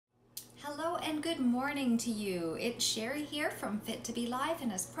Hello and good morning to you. It's Sherry here from Fit to Be Live,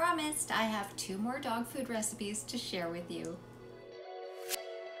 and as promised, I have 2 more dog food recipes to share with you.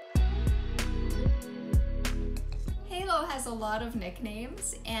 Halo has a lot of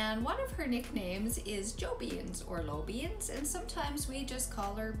nicknames, and one of her nicknames is Joe Beans or Low Beans, and sometimes we just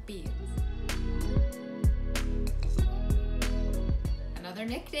call her Beans. Another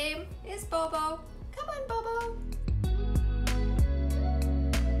nickname is Bobo. Come on, Bobo.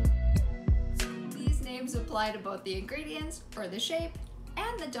 Names apply to both the ingredients or the shape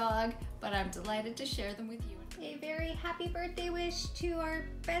and the dog, but I'm delighted to share them with you. A very happy birthday wish to our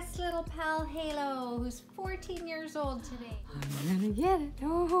best little pal Halo, who's 14 years old today. I'm gonna get it.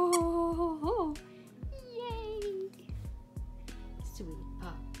 Oh, yay! Sweet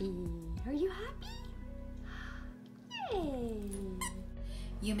puppy. Are you happy? Yay!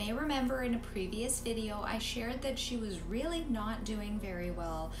 You may remember in a previous video I shared that she was really not doing very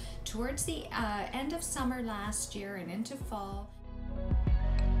well towards the end of summer last year and into fall.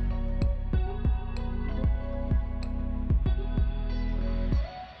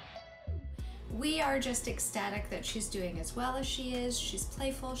 We are just ecstatic that she's doing as well as she is. She's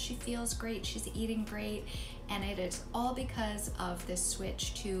playful, she feels great, she's eating great, and it is all because of this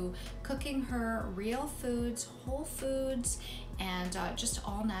switch to cooking her real foods, whole foods, and just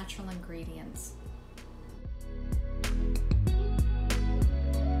all natural ingredients.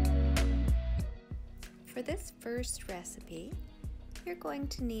 For this first recipe, you're going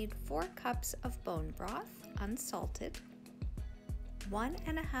to need 4 cups of bone broth, unsalted,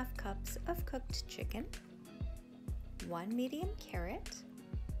 1.5 cups of cooked chicken, 1 medium carrot,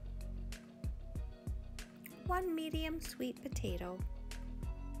 1 medium sweet potato,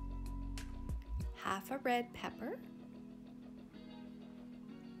 half a red pepper,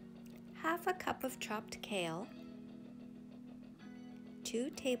 half a cup of chopped kale, 2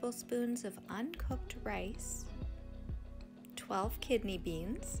 tablespoons of uncooked rice, 12 kidney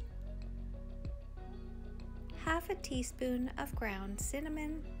beans, half a teaspoon of ground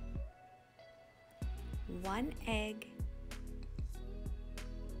cinnamon, 1 egg,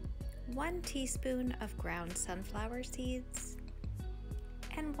 1 teaspoon of ground sunflower seeds,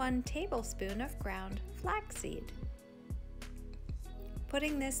 and 1 tablespoon of ground flaxseed.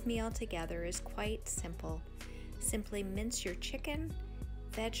 Putting this meal together is quite simple. Simply mince your chicken,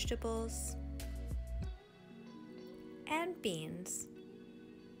 vegetables, and beans.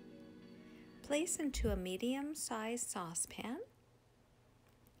 Place into a medium-sized saucepan.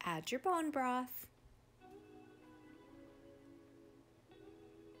 Add your bone broth.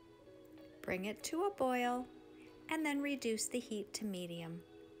 Bring it to a boil and then reduce the heat to medium.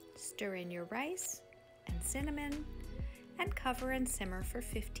 Stir in your rice and cinnamon and cover and simmer for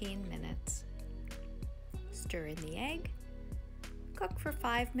 15 minutes. Stir in the egg, cook for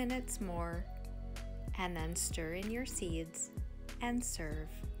 5 minutes more, and then stir in your seeds and serve.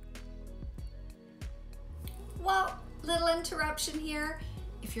 Well, little interruption here.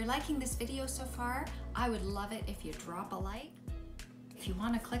 If you're liking this video so far, I would love it if you drop a like. If you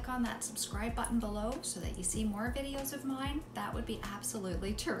want to click on that subscribe button below so that you see more videos of mine, that would be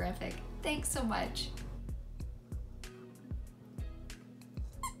absolutely terrific. Thanks so much.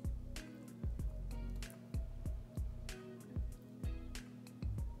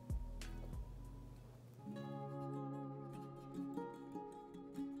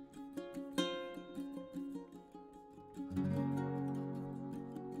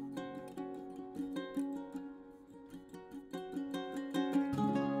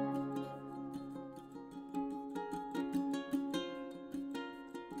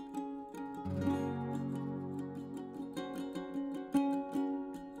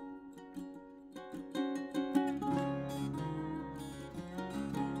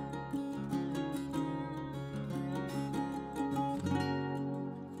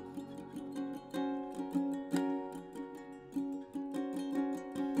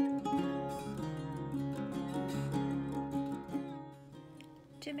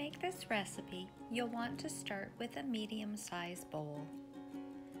 To make this recipe, you'll want to start with a medium-sized bowl.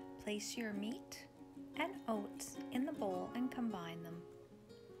 Place your meat and oats in the bowl and combine them.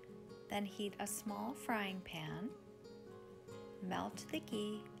 Then heat a small frying pan, melt the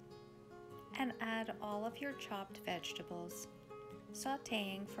ghee, and add all of your chopped vegetables,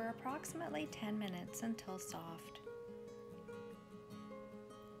 sautéing for approximately 10 minutes until soft.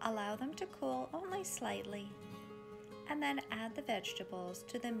 Allow them to cool only slightly, and then add the vegetables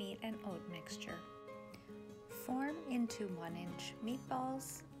to the meat and oat mixture. Form into 1-inch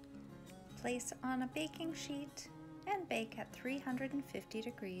meatballs, place on a baking sheet, and bake at 350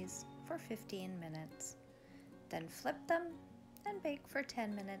 degrees for 15 minutes. Then flip them and bake for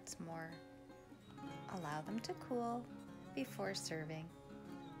 10 minutes more. Allow them to cool before serving.